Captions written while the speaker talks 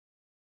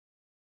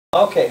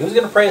Okay, who's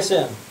going to pray us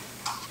in?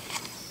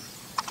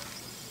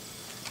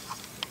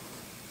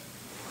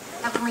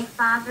 Heavenly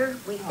Father,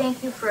 we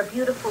thank you for a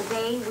beautiful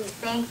day. We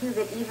thank you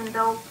that even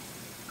though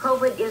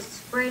COVID is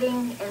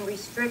spreading and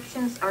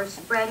restrictions are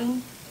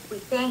spreading, we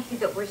thank you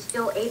that we're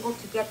still able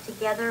to get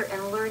together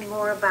and learn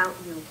more about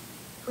you.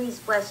 Please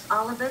bless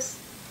all of us,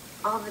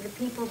 all of the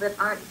people that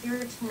aren't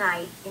here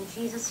tonight. In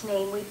Jesus'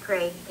 name we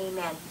pray.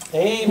 Amen.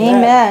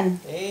 Amen.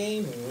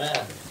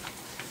 Amen.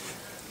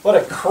 What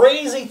a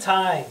crazy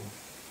time.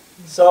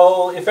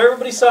 So if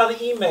everybody saw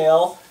the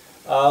email,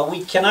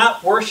 we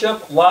cannot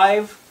worship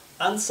live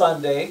on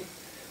Sunday.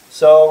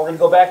 So we're going to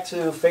go back to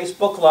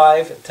Facebook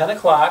Live at 10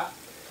 o'clock.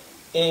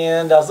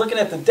 And I was looking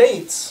at the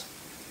dates,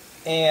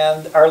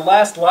 and our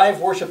last live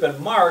worship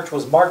in March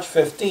was March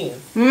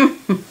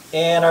 15th.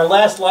 And our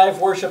last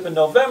live worship in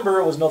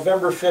November was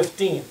November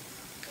 15th.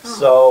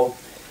 So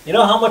you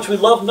know how much we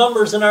love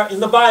numbers in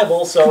the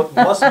Bible, so it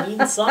must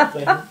mean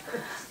something.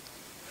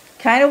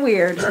 Kind of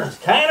weird.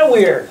 Kind of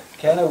weird.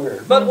 Kind of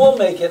weird. But we'll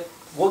make it.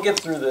 We'll get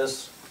through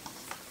this.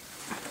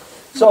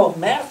 So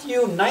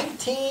Matthew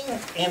 19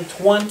 and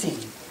 20.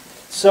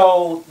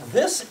 So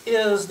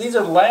these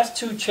are the last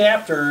two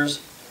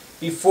chapters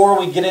before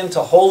we get into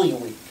Holy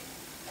Week.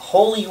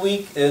 Holy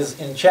Week is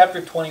in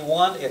chapter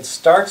 21. It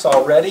starts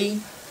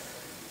already.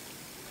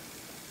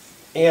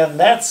 And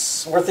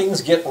that's where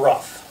things get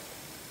rough.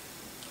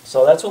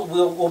 So that's what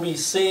we'll be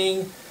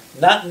seeing.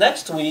 Not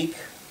next week.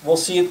 We'll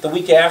see it the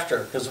week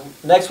after, because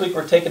next week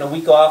we're taking a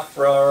week off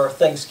for our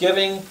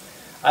Thanksgiving.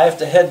 I have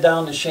to head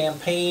down to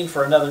Champaign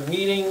for another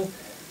meeting,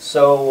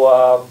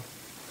 so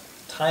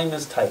time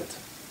is tight.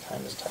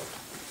 Time is tight.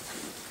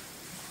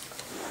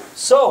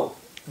 So,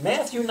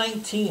 Matthew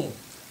 19,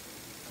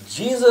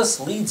 Jesus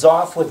leads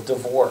off with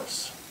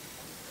divorce.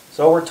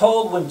 So we're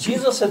told when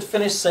Jesus had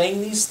finished saying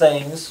these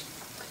things,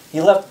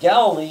 he left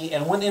Galilee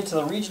and went into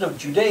the region of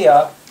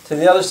Judea to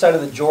the other side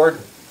of the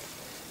Jordan.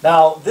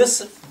 Now,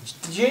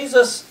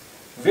 Jesus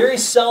very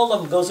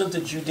seldom goes into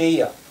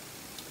Judea.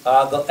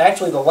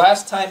 Actually, the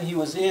last time he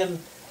was in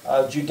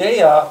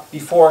Judea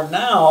before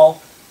now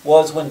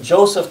was when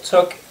Joseph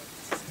took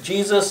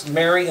Jesus,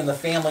 Mary, and the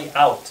family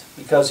out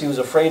because he was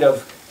afraid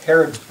of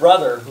Herod's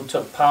brother who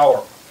took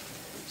power.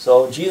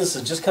 So Jesus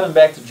is just coming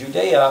back to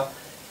Judea,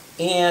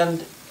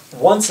 and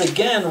once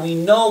again, we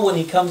know when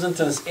he comes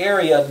into this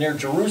area near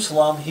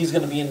Jerusalem, he's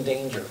going to be in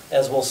danger,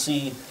 as we'll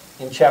see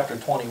in chapter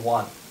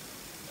 21.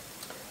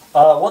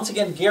 Once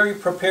again, Gary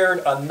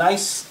prepared a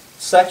nice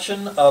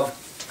section of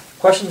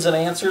questions and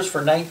answers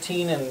for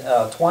 19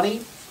 and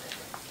 20.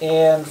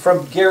 And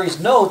from Gary's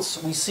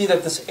notes, we see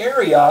that this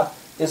area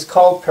is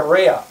called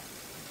Perea.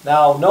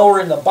 Now,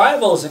 nowhere in the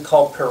Bible is it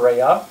called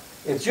Perea.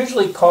 It's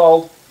usually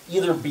called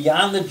either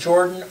beyond the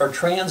Jordan or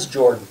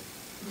Transjordan.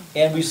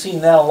 And we've seen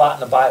that a lot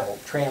in the Bible,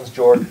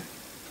 Transjordan.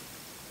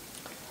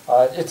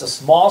 It's a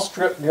small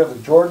strip near the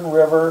Jordan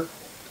River,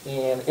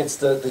 and it's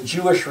the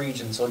Jewish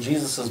region. So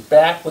Jesus is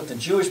back with the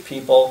Jewish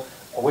people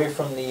away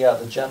from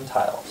the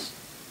Gentiles.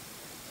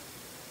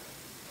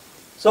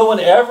 So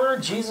whenever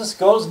Jesus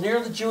goes near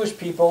the Jewish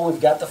people,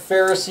 we've got the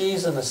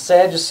Pharisees and the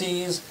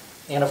Sadducees,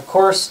 and of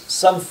course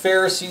some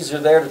Pharisees are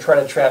there to try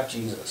to trap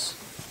Jesus,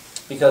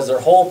 because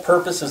their whole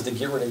purpose is to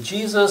get rid of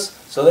Jesus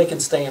so they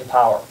can stay in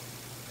power.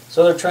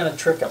 So they're trying to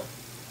trick him.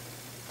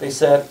 They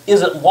said,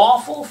 "Is it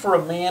lawful for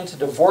a man to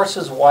divorce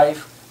his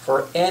wife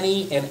for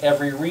any and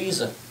every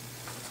reason?"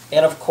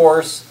 And of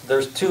course,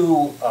 there's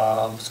two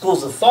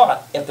schools of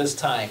thought at this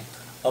time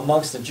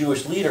amongst the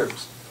Jewish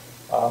leaders.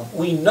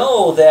 We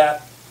know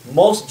that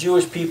most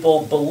Jewish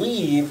people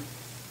believe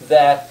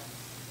that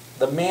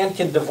the man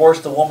can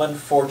divorce the woman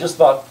for just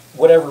about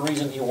whatever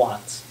reason he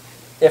wants.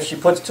 If she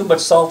puts too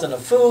much salt in the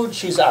food,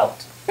 she's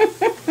out.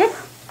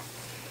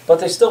 But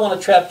they still want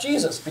to trap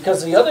Jesus,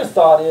 because the other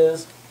thought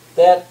is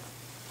that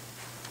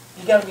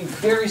you got to be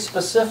very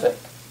specific,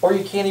 or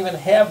you can't even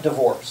have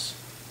divorce.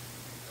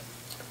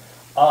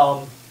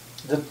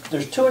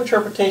 There's two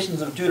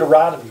interpretations of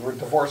Deuteronomy where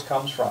divorce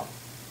comes from.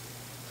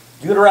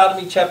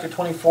 Deuteronomy chapter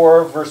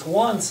 24 verse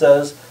 1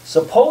 says,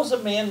 "Suppose a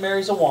man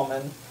marries a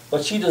woman,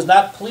 but she does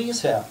not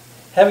please him.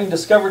 Having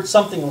discovered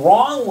something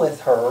wrong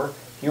with her,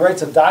 he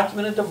writes a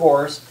document of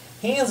divorce,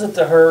 hands it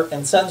to her,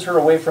 and sends her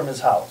away from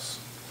his house."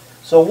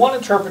 So one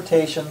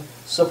interpretation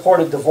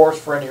supported divorce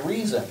for any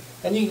reason.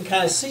 And you can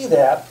kind of see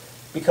that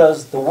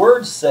because the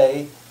words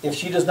say, if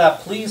she does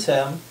not please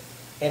him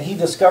and he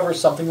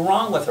discovers something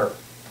wrong with her.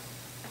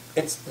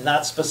 It's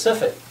not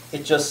specific.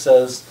 It just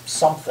says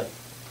something.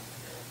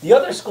 The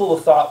other school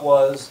of thought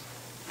was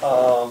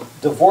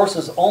divorce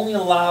is only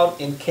allowed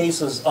in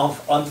cases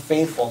of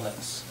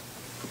unfaithfulness,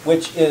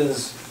 which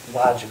is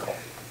logical.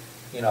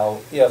 You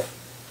know, if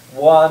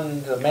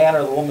the man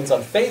or the woman's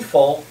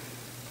unfaithful,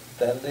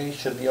 then they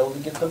should be able to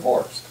get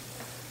divorced.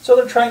 So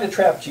they're trying to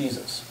trap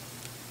Jesus.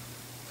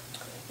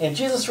 And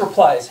Jesus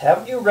replies,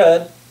 "Haven't you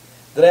read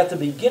that at the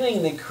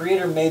beginning the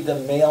Creator made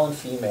them male and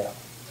female?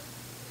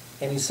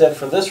 And he said,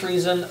 for this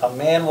reason, a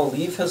man will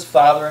leave his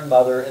father and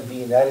mother and be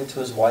united to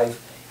his wife,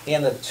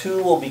 and the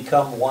two will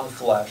become one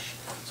flesh."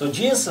 So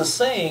Jesus is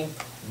saying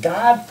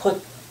God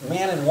put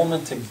man and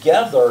woman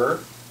together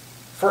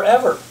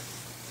forever.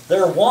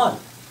 They're one.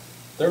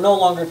 They're no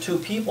longer two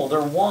people.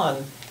 They're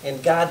one.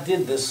 And God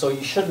did this, so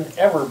you shouldn't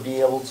ever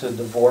be able to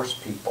divorce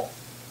people.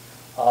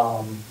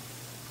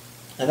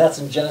 And that's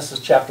in Genesis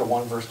chapter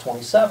 1, verse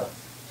 27.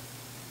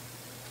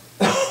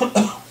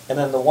 And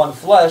then the one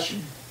flesh,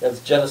 that's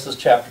Genesis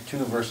chapter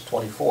 2, verse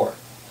 24.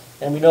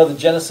 And we know the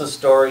Genesis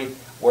story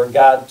where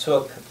God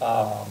took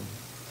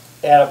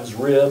Adam's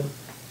rib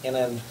and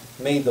then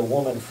made the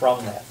woman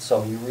from that.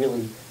 So he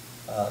really,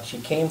 she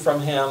came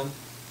from him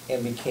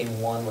and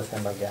became one with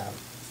him again.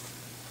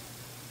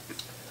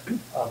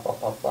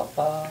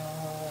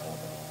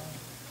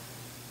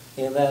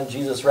 And then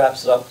Jesus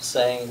wraps it up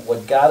saying,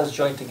 what God has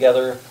joined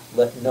together,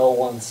 let no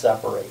one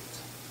separate.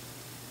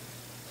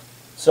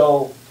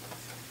 So,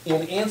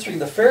 in answering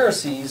the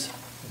Pharisees,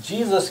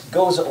 Jesus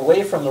goes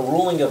away from the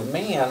ruling of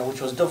man,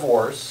 which was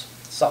divorce,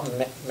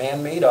 something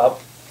man made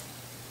up,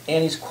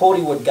 and he's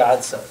quoting what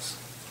God says.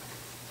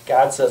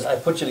 God says, I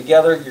put you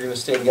together, you're going to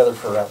stay together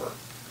forever.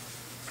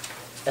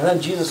 And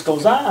then Jesus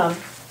goes on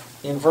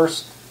in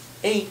verse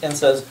 8 and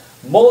says,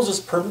 Moses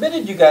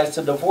permitted you guys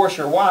to divorce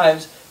your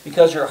wives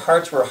because your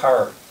hearts were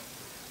hard.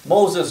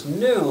 Moses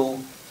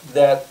knew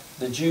that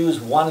the Jews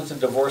wanted to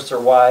divorce their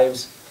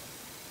wives,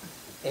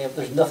 and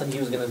there's nothing he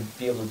was going to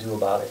be able to do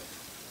about it.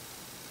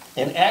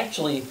 And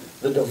actually,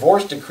 the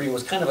divorce decree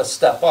was kind of a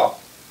step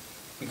up.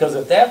 Because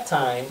at that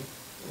time,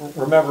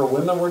 remember,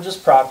 women were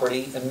just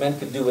property, and men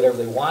could do whatever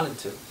they wanted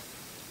to.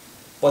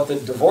 But the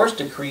divorce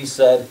decree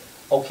said,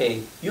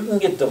 okay, you can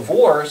get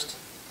divorced,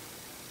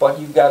 but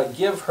you've got to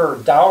give her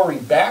dowry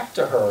back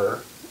to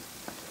her,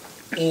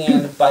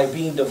 and by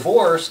being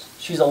divorced,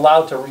 she's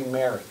allowed to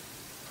remarry.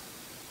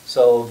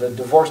 So the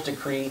divorce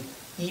decree,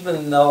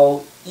 even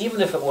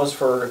if it was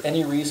for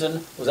any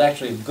reason, was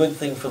actually a good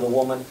thing for the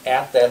woman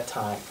at that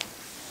time.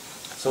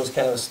 So it's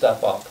kind of a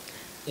step up.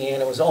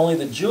 And it was only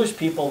the Jewish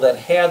people that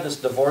had this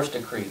divorce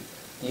decree.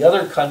 The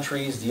other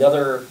countries, the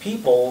other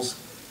peoples,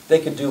 they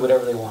could do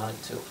whatever they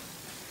wanted to.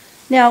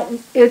 Now,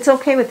 it's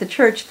okay with the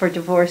church for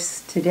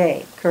divorce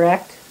today,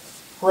 correct?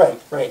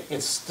 Right.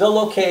 It's still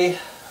okay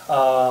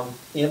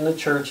in the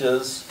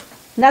churches.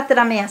 Not that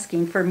I'm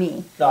asking for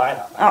me. No, I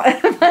know.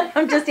 Oh, but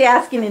I'm just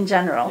asking in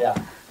general. Yeah.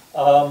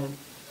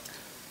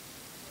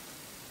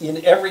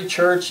 In every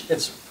church,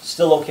 it's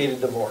still okay to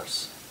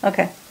divorce.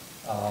 Okay.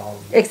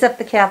 Except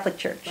the Catholic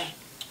Church.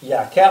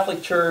 Yeah,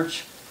 Catholic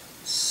Church,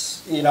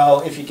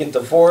 if you get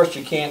divorced,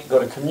 you can't go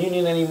to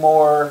communion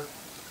anymore.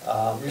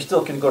 You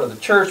still can go to the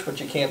church, but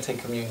you can't take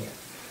communion.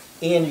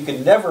 And you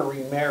can never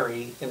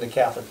remarry in the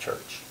Catholic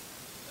Church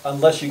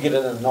unless you get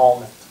an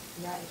annulment.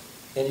 Right.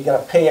 And you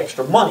got to pay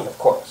extra money, of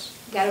course.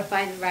 You got to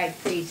find the right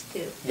priest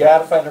too. You got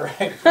to find the right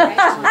priest.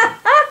 Right.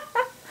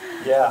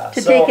 Yeah.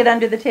 To take it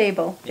under the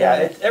table.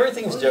 Yeah,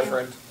 everything's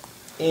different.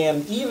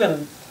 And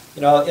even,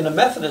 in a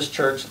Methodist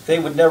church, they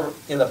would never,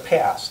 in the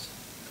past,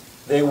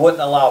 they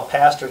wouldn't allow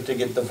pastors to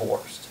get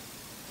divorced.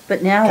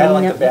 But now kind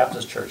of like the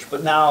Baptist church.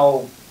 But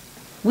now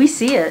we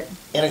see it.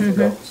 Anything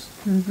goes.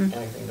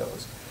 Anything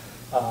goes.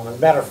 As a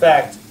matter of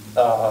fact,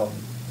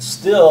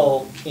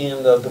 still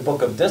in the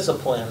book of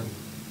discipline,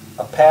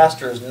 a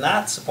pastor is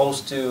not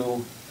supposed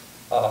to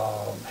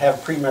have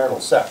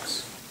premarital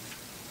sex.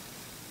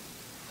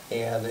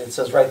 And it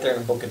says right there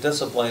in the book of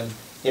discipline,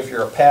 if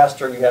you're a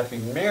pastor, you have to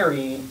be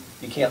married,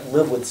 you can't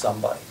live with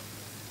somebody.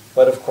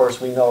 But of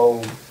course we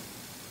know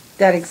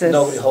that exists.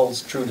 Nobody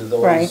holds true to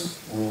those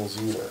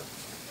rules either.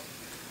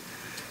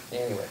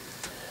 Anyway,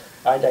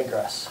 I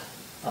digress.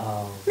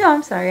 No,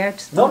 I'm sorry. I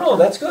just No,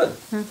 that's good.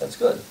 That's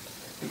good,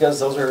 because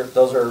those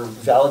are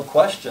valid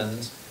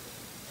questions.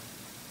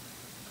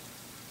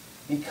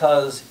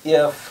 Because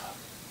if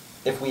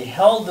we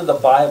held to the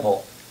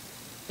Bible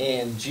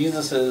and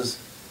Jesus's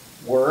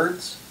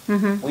words,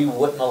 we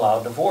wouldn't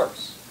allow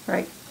divorce.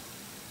 Right.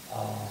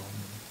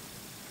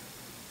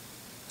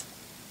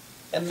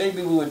 And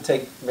maybe we would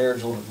take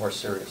marriage a little bit more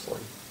seriously.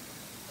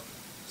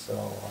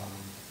 So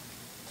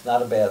it's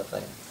not a bad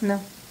thing.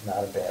 No.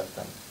 Not a bad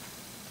thing.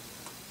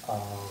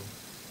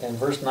 In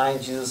verse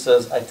 9, Jesus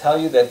says, I tell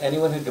you that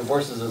anyone who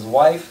divorces his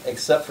wife,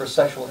 except for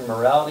sexual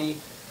immorality,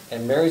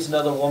 and marries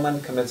another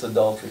woman, commits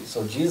adultery.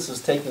 So Jesus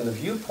is taking the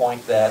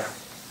viewpoint that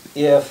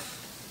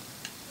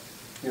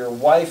if your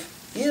wife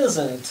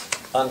isn't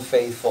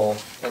unfaithful,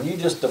 and you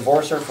just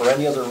divorce her for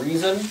any other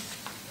reason,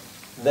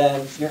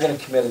 then you're going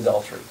to commit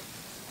adultery.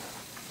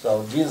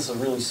 So Jesus is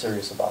really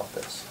serious about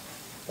this.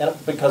 And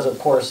because, of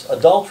course,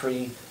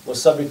 adultery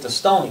was subject to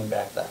stoning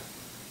back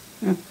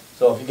then.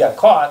 So if you got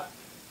caught,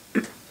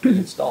 you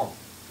get stoned.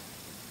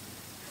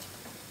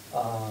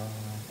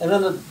 And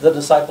then the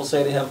disciples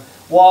say to him,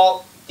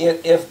 well,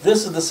 if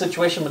this is the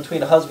situation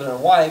between a husband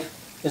and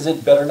wife, is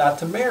it better not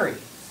to marry?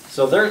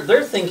 So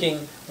they're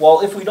thinking,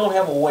 well, if we don't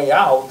have a way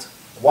out,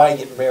 why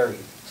get married?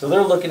 So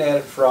they're looking at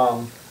it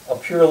from a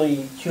purely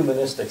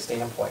humanistic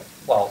standpoint.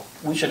 Well,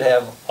 we should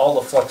have all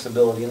the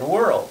flexibility in the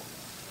world.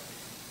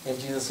 And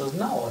Jesus says,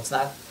 no, that's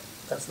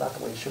not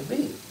the way it should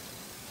be.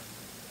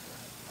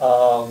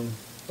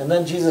 And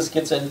then Jesus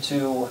gets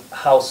into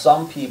how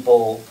some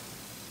people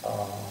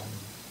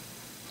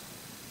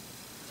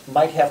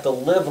might have to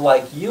live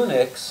like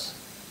eunuchs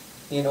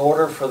in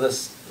order for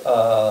this,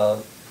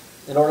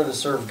 in order to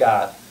serve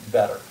God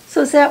better.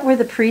 So is that where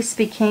the priests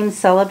became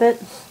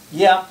celibate?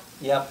 Yeah,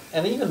 yeah,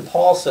 and even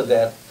Paul said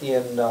that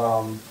in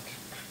 1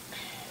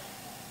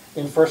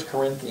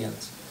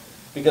 Corinthians,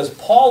 because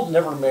Paul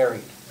never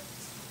married,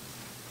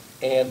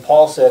 and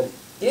Paul said,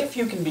 if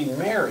you can be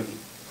married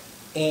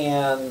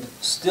and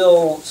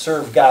still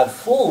serve God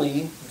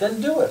fully, then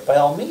do it by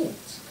all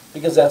means,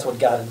 because that's what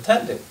God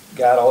intended.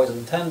 God always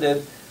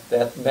intended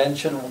that men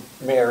should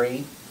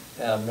marry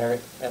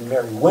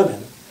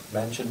women.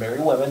 Men should marry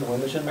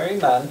women should marry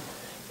men,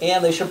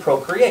 and they should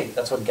procreate.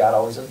 That's what God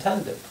always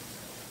intended.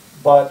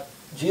 But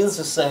Jesus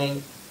is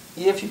saying,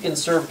 if you can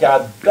serve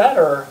God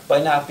better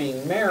by not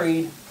being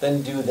married,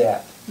 then do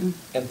that.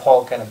 And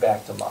Paul kind of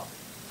backed him up.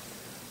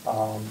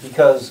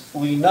 Because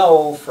we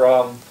know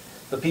from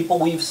the people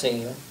we've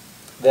seen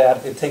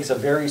that it takes a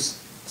very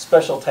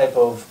special type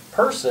of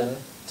person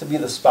to be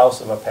the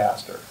spouse of a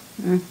pastor.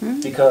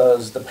 Mm-hmm.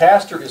 Because the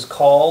pastor is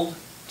called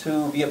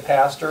to be a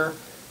pastor,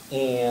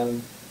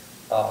 and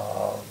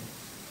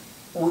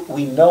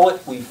we know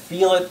it, we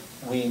feel it,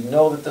 we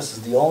know that this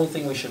is the only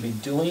thing we should be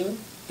doing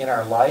in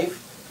our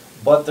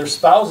life, but their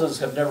spouses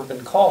have never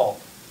been called.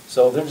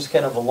 So they're just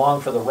kind of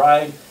along for the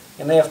ride,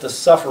 and they have to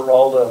suffer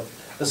all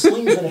the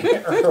slings and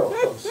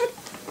arrows.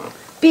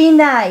 Be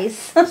nice.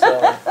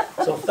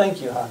 So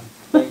thank you, hon.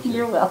 Thank you.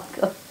 You're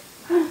welcome.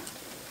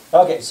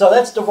 Okay, so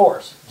that's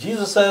divorce.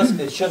 Jesus says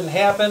it shouldn't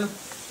happen,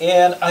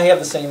 and I have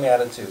the same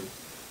attitude.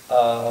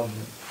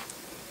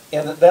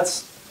 And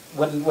that's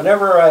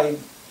whenever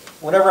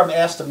I'm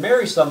asked to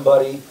marry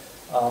somebody,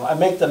 I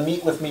make them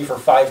meet with me for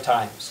 5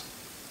 times.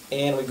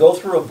 And we go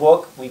through a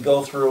book, we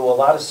go through a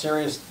lot of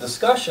serious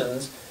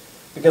discussions,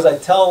 because I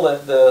tell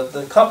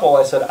the couple,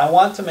 I said, I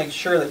want to make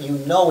sure that you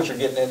know what you're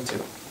getting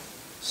into.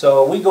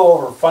 So we go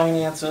over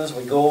finances,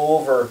 we go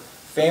over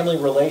family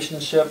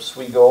relationships,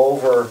 we go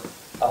over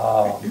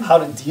how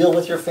to deal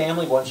with your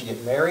family once you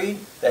get married,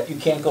 that you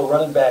can't go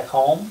running back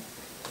home.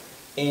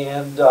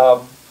 And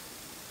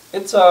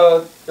it's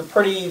a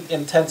pretty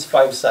intense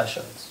 5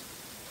 sessions,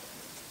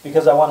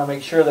 because I want to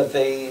make sure that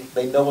they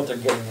know what they're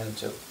getting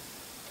into.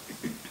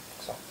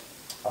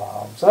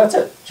 So that's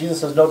it. Jesus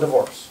says no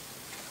divorce.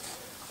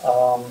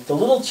 The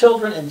little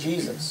children and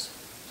Jesus.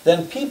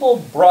 Then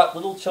people brought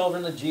little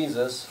children to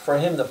Jesus for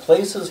him to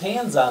place his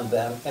hands on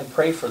them and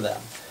pray for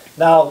them.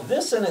 Now,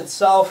 this in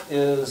itself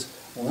is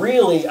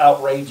really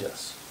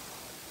outrageous,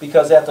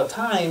 because at the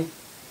time,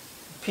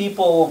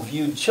 people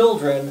viewed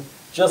children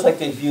just like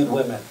they viewed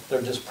women.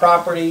 They're just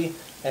property,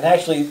 and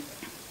actually,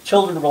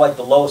 children were like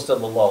the lowest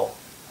of the low.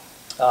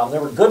 They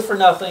were good for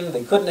nothing.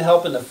 They couldn't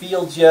help in the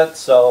fields yet,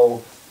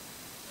 so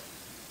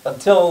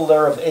until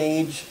they're of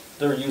age,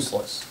 they're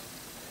useless.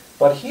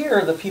 But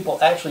here, the people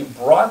actually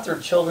brought their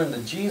children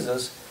to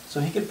Jesus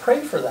so he could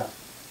pray for them.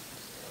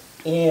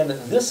 And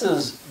this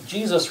is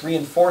Jesus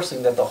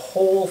reinforcing that the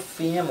whole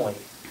family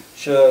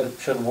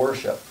should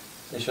worship.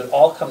 They should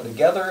all come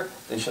together,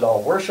 they should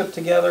all worship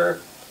together,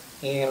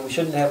 and we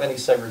shouldn't have any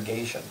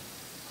segregation.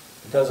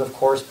 Because, of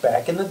course,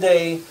 back in the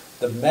day,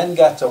 the men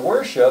got to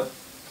worship,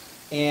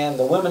 and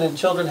the women and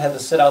children had to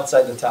sit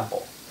outside the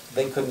temple.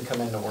 They couldn't come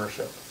in to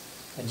worship.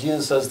 And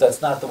Jesus says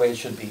that's not the way it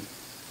should be.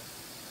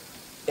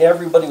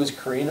 Everybody was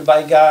created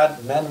by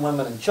God, men,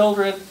 women, and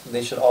children, and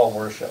they should all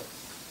worship.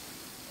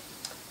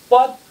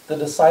 But the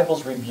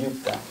disciples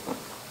rebuked them.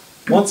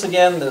 Once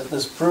again,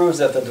 this proves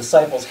that the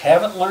disciples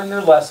haven't learned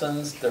their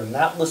lessons. They're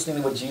not listening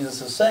to what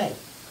Jesus is saying.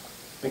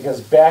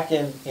 Because back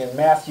in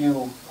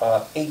Matthew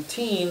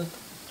 18,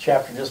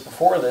 chapter just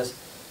before this,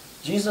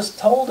 Jesus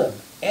told him,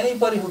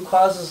 anybody who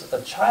causes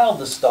a child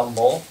to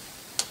stumble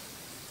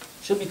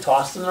should be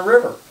tossed in the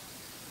river.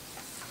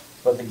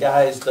 But the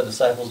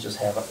disciples just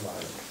haven't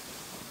learned.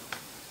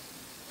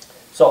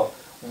 So,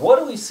 what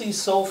do we see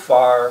so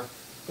far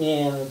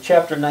in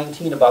chapter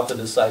 19 about the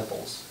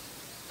disciples?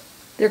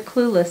 They're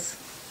clueless.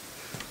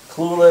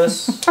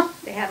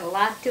 Clueless. They had a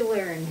lot to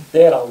learn.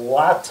 They had a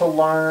lot to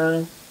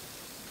learn.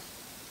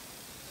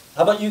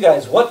 How about you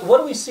guys? What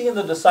do we see in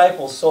the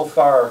disciples so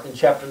far in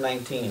chapter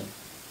 19?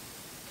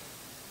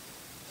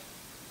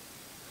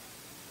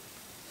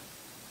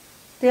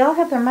 They all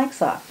have their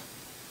mics off.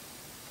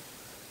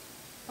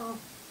 Oh,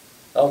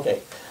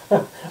 Okay.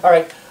 All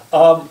right.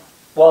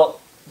 Well,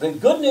 the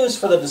good news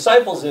for the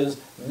disciples is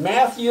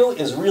Matthew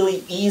is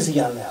really easy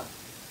on them.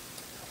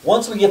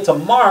 Once we get to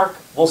Mark,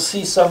 we'll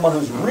see someone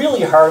who's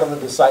really hard on the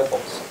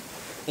disciples.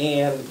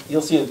 And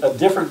you'll see a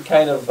different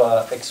kind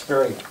of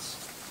experience.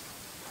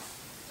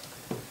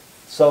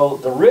 So,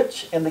 the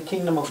rich and the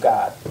kingdom of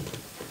God.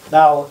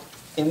 Now,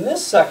 in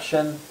this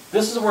section,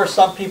 this is where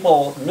some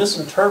people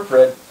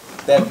misinterpret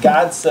that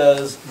God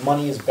says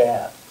money is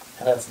bad.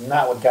 And that's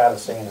not what God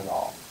is saying at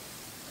all.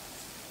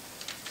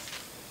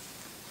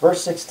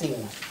 Verse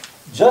 16.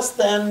 Just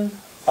then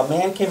a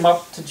man came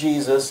up to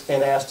Jesus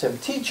and asked him,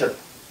 Teacher,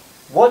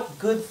 what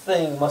good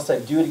thing must I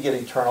do to get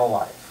eternal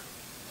life?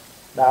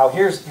 Now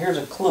here's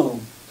a clue.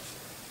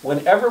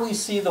 Whenever we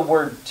see the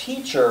word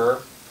teacher,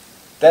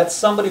 that's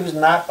somebody who's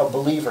not a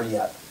believer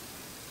yet.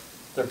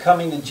 They're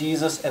coming to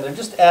Jesus, and they're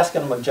just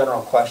asking him a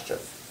general question.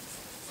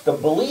 The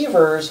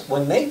believers,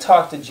 when they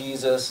talk to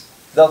Jesus,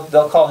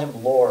 they'll call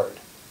him Lord,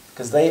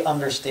 because they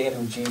understand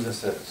who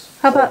Jesus is.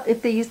 How about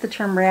if they use the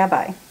term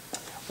rabbi?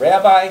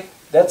 Rabbi,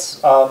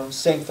 that's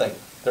same thing.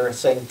 They're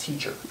saying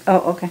teacher.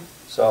 Oh, okay.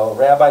 So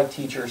rabbi,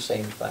 teacher,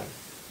 same thing.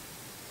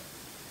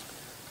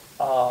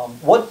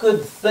 What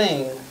good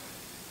thing,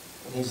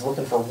 he's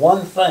looking for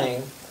one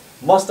thing,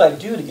 must I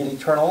do to get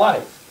eternal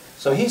life?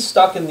 So he's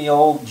stuck in the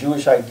old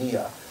Jewish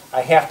idea.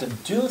 I have to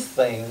do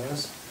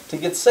things to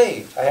get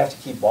saved. I have to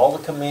keep all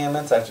the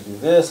commandments. I have to do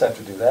this. I have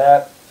to do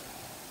that.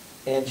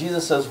 And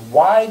Jesus says,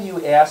 why do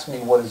you ask me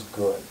what is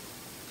good?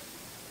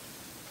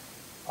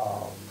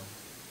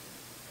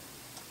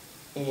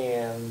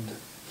 And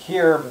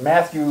here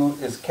Matthew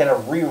is kind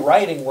of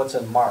rewriting what's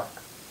in Mark.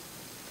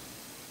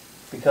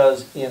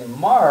 Because in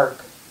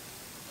Mark,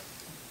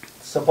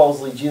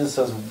 supposedly Jesus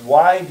says,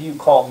 why do you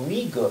call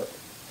me good?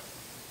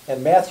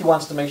 And Matthew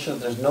wants to make sure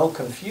that there's no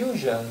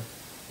confusion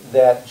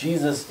that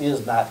Jesus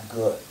is not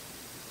good.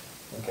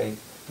 Okay?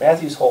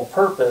 Matthew's whole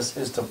purpose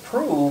is to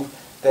prove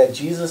that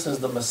Jesus is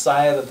the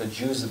Messiah that the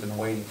Jews have been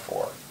waiting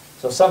for.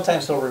 So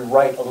sometimes he'll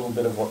rewrite a little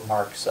bit of what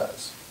Mark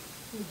says.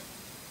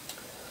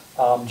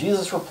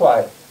 Jesus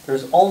replied,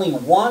 there's only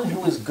one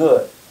who is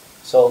good.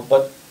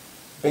 But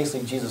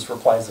basically Jesus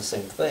replies the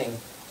same thing.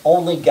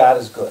 Only God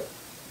is good.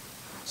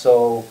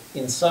 So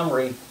in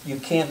summary, you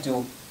can't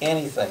do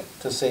anything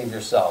to save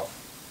yourself.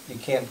 You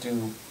can't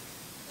do,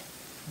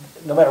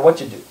 no matter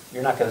what you do,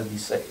 you're not going to be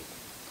saved.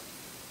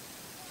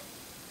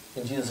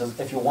 And Jesus says,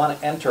 if you want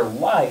to enter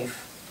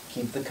life,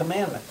 keep the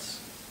commandments.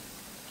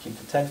 Keep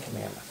the 10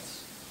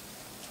 Commandments.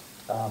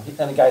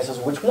 And the guy says,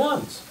 which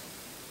ones?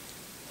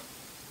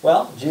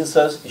 Well, Jesus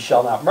says, you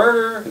shall not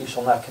murder, you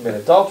shall not commit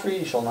adultery,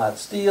 you shall not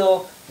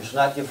steal, you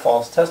shall not give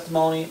false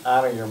testimony,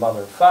 honor your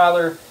mother and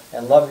father,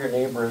 and love your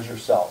neighbor as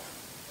yourself.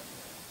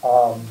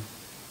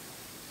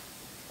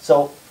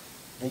 So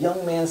the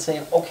young man's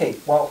saying, okay,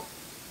 well,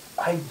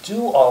 I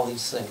do all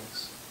these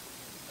things,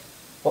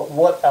 but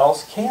what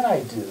else can I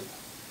do?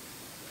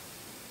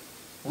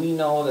 We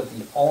know that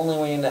the only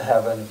way into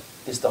heaven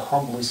is to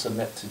humbly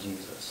submit to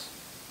Jesus.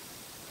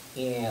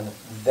 And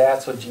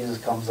that's what Jesus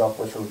comes up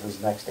with his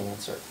next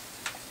answer.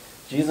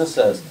 Jesus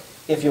says,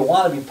 if you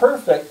want to be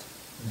perfect,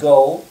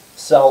 go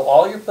sell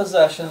all your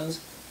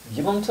possessions,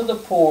 give them to the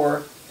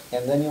poor,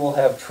 and then you will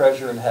have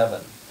treasure in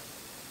heaven.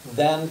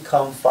 Then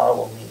come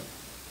follow me.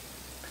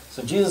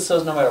 So Jesus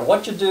says no matter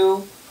what you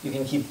do, you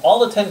can keep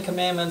all the 10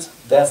 Commandments,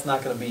 that's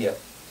not going to be it.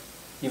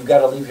 You've got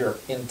to leave your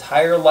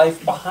entire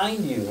life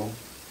behind you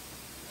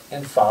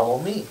and follow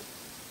me.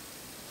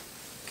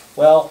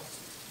 Well,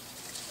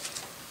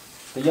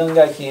 the young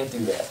guy can't do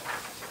that.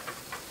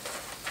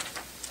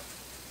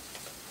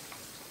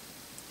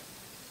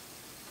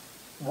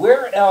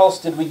 Where else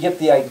did we get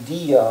the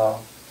idea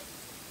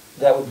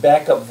that would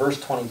back up verse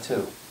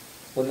 22?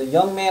 When the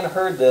young man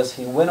heard this,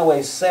 he went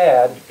away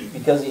sad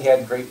because he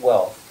had great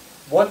wealth.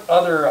 What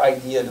other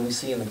idea do we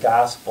see in the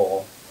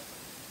gospel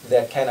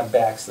that kind of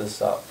backs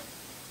this up?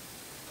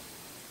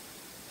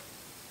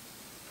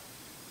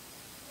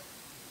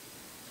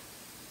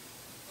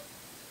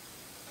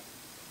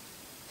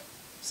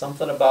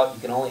 Something about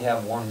you can only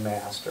have one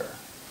master.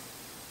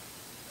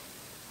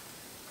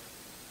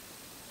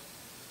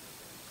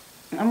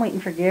 I'm waiting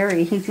for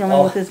Gary. He's the only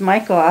one with his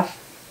mic off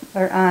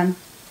or on.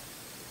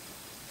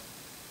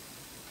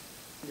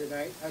 Good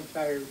night. I'm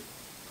tired.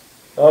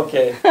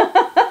 Okay.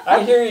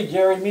 I hear you,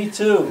 Gary. Me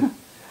too.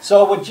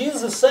 So what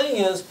Jesus is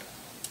saying is,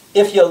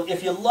 if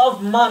you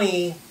love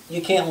money,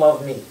 you can't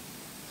love me.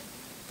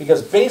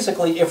 Because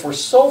basically, if we're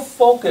so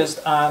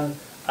focused on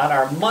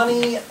our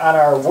money, on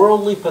our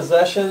worldly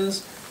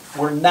possessions,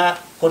 we're not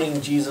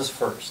putting Jesus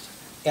first.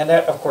 And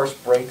that, of course,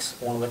 breaks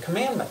one of the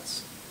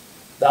commandments.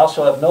 Thou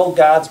shalt have no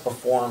gods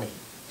before me.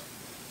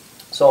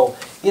 So,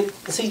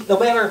 see, no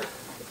matter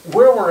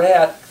where we're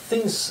at,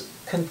 things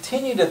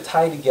continue to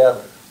tie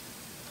together.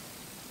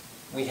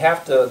 We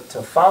have to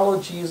follow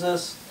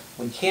Jesus.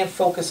 We can't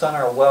focus on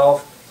our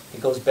wealth.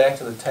 It goes back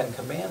to the 10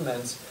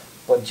 Commandments.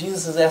 But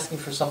Jesus is asking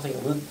for something a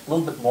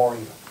little bit more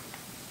even.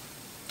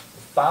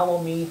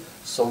 Follow me,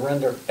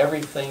 surrender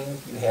everything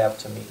you have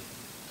to me.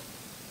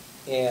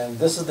 And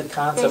this is the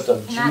concept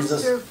of Jesus. You cannot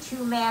serve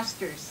two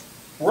masters.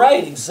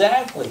 Right,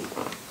 exactly.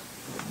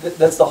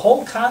 That's the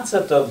whole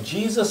concept of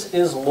Jesus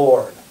is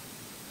Lord.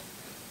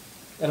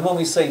 And when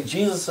we say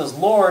Jesus is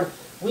Lord,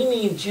 we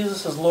mean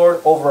Jesus is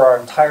Lord over our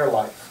entire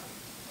life.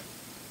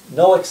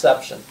 No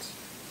exceptions.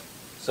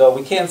 So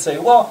we can't say,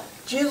 well,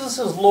 Jesus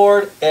is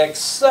Lord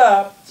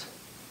except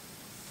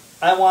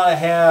I want to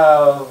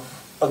have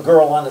a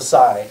girl on the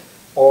side.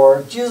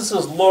 Or Jesus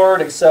is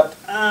Lord except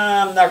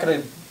I'm not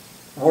going to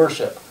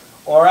worship.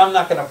 Or I'm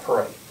not going to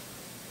pray.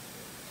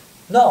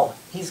 No,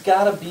 he's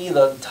got to be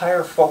the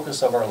entire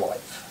focus of our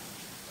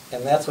life.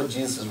 And that's what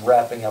Jesus is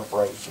wrapping up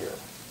right here.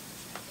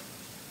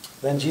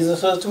 Then Jesus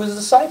says to his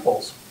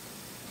disciples,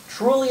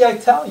 truly I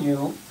tell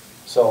you,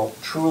 so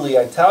truly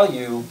I tell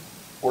you,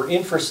 we're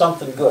in for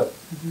something good.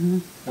 Mm-hmm.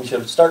 We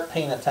should start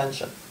paying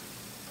attention.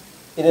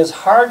 it is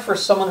hard for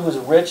someone who is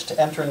rich to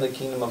enter in the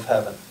kingdom of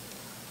heaven.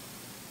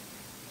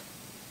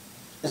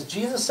 Is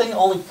Jesus saying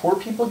only poor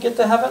people get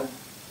to heaven?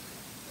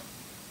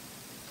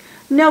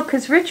 No,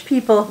 because rich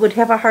people would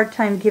have a hard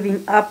time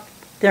giving up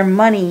their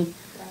money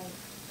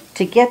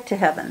to get to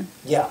heaven.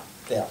 Yeah.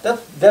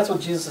 That's what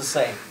Jesus is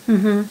saying.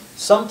 Mm-hmm.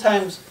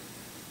 Sometimes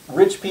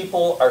rich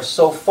people are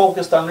so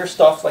focused on their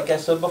stuff, like I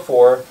said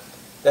before,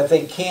 that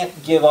they can't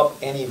give up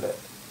any of it.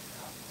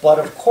 But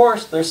of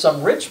course, there's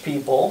some rich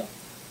people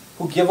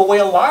who give away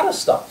a lot of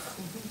stuff.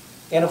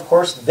 And of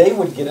course, they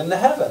would get into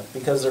heaven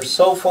because they're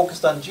so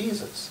focused on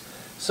Jesus.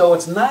 So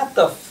it's not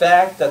the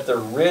fact that they're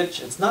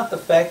rich, it's not the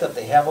fact that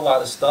they have a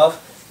lot of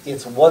stuff,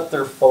 it's what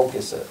their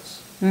focus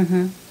is.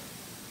 Mm-hmm.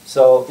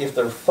 So if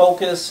their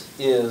focus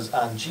is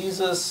on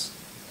Jesus,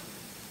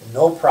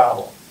 no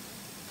problem.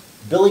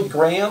 Billy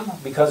Graham,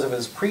 because of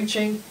his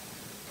preaching,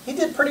 he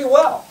did pretty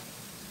well.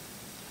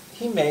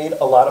 He made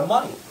a lot of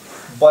money.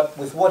 But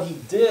with what he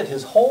did,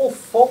 his whole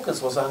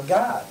focus was on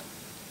God.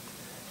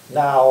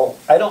 Now,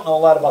 I don't know a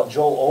lot about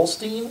Joel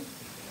Osteen,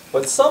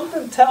 but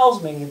something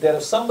tells me that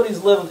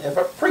if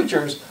a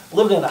preacher's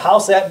living in a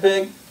house that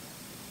big,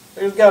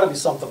 there's got to be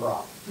something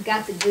wrong.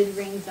 Got the good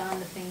rings on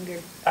the finger.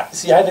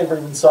 See, I never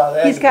even saw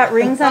that. He's got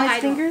rings on his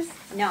fingers?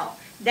 No,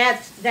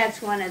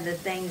 that's one of the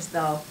things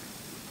though.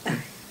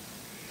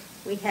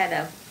 We had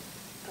a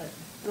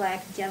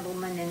black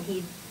gentleman and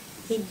he'd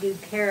do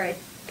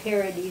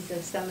parodies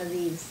of some of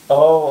these.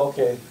 Oh,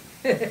 okay.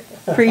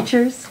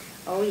 Preachers?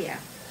 Oh yeah.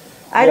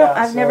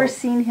 I've never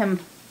seen him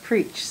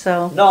preach,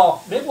 so.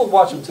 No, maybe we'll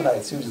watch him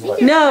tonight, see what he's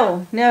like.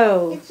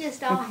 No. It's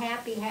just all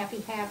happy.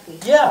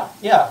 Yeah.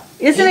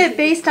 Isn't it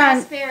based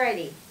on,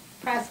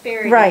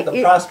 Prosperity. Right.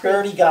 The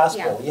prosperity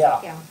gospel,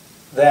 yeah.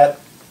 That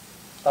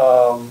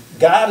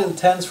God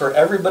intends for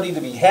everybody to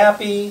be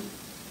happy.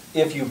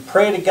 If you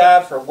pray to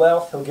God for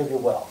wealth, He'll give you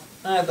wealth.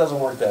 It doesn't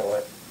work that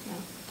way. No.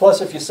 Plus,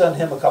 if you send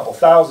Him a couple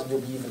thousand,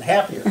 you'll be even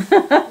happier.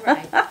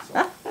 Right.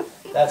 So,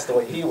 that's the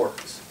way He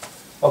works.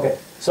 Okay,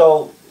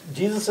 so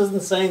Jesus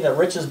isn't saying that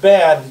rich is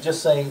bad. He's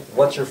just saying,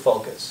 what's your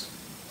focus?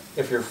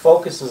 If your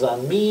focus is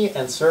on me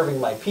and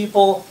serving my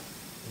people,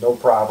 no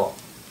problem.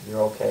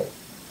 You're okay.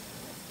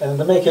 And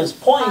to make his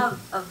point...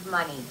 Love of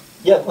money.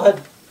 Yeah, go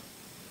ahead.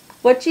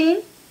 what,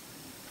 Jean?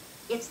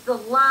 It's the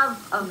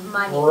love of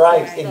money.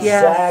 Right, Right.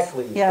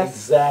 exactly. Yes.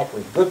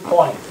 Exactly. Good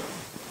point.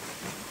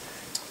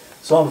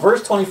 So in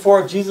verse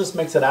 24, Jesus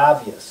makes it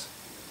obvious.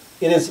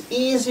 It is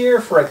easier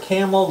for a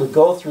camel to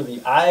go through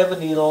the eye of a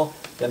needle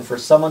than for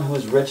someone who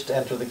is rich to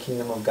enter the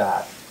kingdom of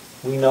God.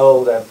 We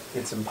know that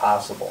it's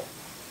impossible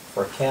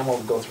for a camel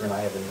to go through an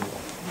eye of a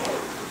needle.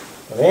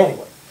 But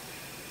anyway,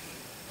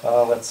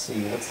 let's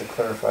see, what's the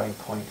clarifying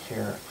point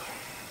here?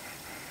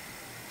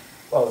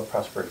 Oh, the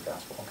prosperity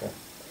gospel, okay.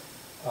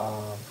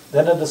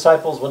 Then the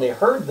disciples, when they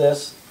heard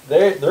this,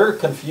 they're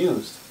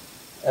confused,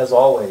 as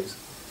always.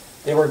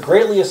 They were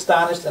greatly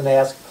astonished and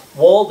asked,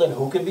 well, then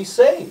who can be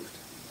saved?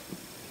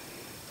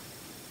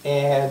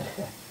 And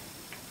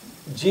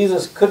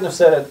Jesus couldn't have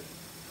said it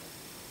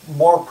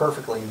more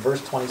perfectly in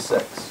verse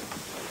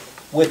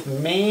 26. With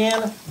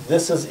man,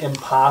 this is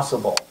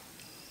impossible.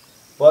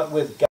 But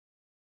with God,